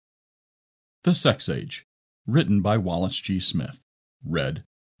The Sex Age, written by Wallace G. Smith, read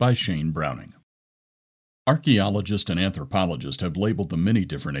by Shane Browning. Archaeologists and anthropologists have labeled the many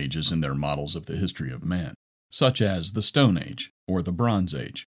different ages in their models of the history of man, such as the Stone Age or the Bronze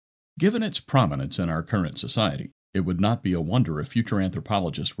Age. Given its prominence in our current society, it would not be a wonder if future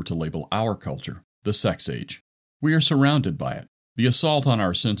anthropologists were to label our culture the Sex Age. We are surrounded by it. The assault on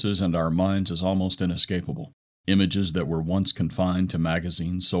our senses and our minds is almost inescapable. Images that were once confined to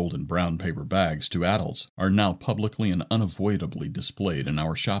magazines sold in brown paper bags to adults are now publicly and unavoidably displayed in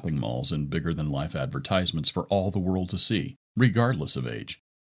our shopping malls in bigger-than-life advertisements for all the world to see, regardless of age.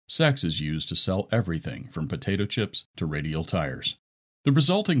 Sex is used to sell everything from potato chips to radial tires. The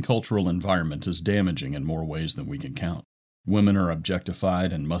resulting cultural environment is damaging in more ways than we can count. Women are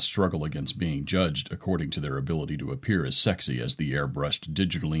objectified and must struggle against being judged according to their ability to appear as sexy as the airbrushed,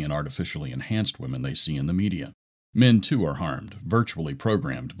 digitally and artificially enhanced women they see in the media. Men, too, are harmed, virtually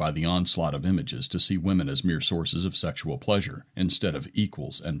programmed by the onslaught of images to see women as mere sources of sexual pleasure instead of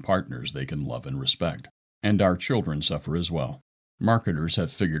equals and partners they can love and respect. And our children suffer as well. Marketers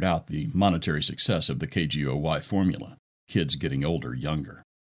have figured out the monetary success of the KGOY formula, kids getting older younger.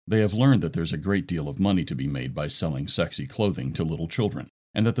 They have learned that there's a great deal of money to be made by selling sexy clothing to little children,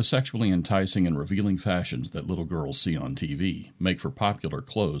 and that the sexually enticing and revealing fashions that little girls see on TV make for popular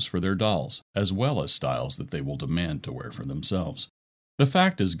clothes for their dolls, as well as styles that they will demand to wear for themselves. The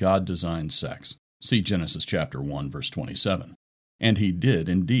fact is, God designed sex. See Genesis chapter 1, verse 27. And He did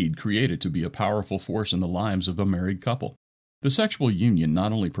indeed create it to be a powerful force in the lives of a married couple. The sexual union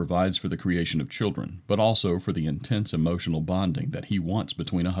not only provides for the creation of children, but also for the intense emotional bonding that He wants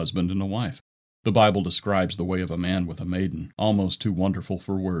between a husband and a wife. The Bible describes the way of a man with a maiden, almost too wonderful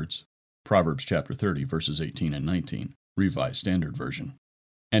for words. Proverbs chapter 30, verses 18 and 19, Revised Standard Version.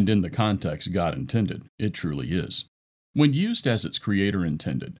 And in the context God intended, it truly is. When used as its Creator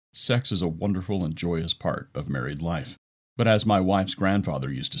intended, sex is a wonderful and joyous part of married life. But as my wife's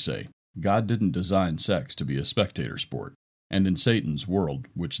grandfather used to say, God didn't design sex to be a spectator sport. And in Satan's world,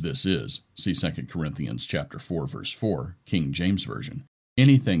 which this is, see 2 Corinthians chapter 4, verse 4, King James Version,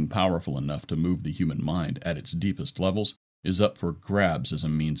 anything powerful enough to move the human mind at its deepest levels is up for grabs as a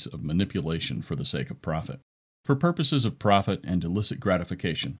means of manipulation for the sake of profit. For purposes of profit and illicit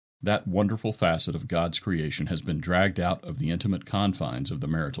gratification, that wonderful facet of God's creation has been dragged out of the intimate confines of the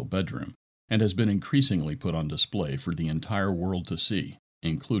marital bedroom and has been increasingly put on display for the entire world to see,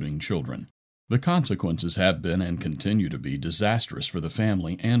 including children. The consequences have been and continue to be disastrous for the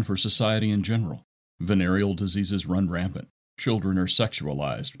family and for society in general. Venereal diseases run rampant. Children are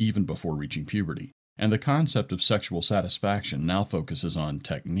sexualized even before reaching puberty. And the concept of sexual satisfaction now focuses on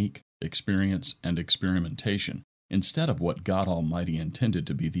technique, experience, and experimentation instead of what God Almighty intended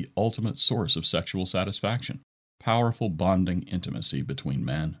to be the ultimate source of sexual satisfaction, powerful bonding intimacy between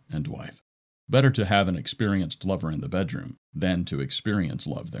man and wife. Better to have an experienced lover in the bedroom than to experience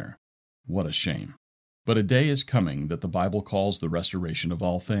love there. What a shame. But a day is coming that the Bible calls the restoration of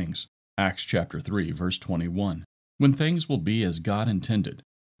all things. Acts chapter 3, verse 21. When things will be as God intended,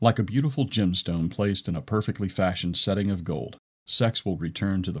 like a beautiful gemstone placed in a perfectly fashioned setting of gold, sex will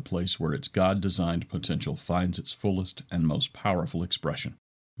return to the place where its God-designed potential finds its fullest and most powerful expression,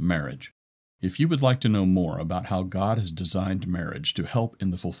 marriage. If you would like to know more about how God has designed marriage to help in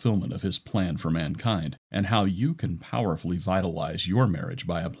the fulfillment of His plan for mankind, and how you can powerfully vitalize your marriage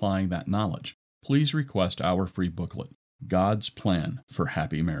by applying that knowledge, please request our free booklet, God's Plan for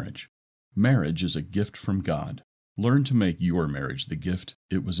Happy Marriage. Marriage is a gift from God. Learn to make your marriage the gift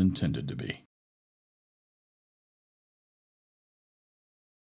it was intended to be.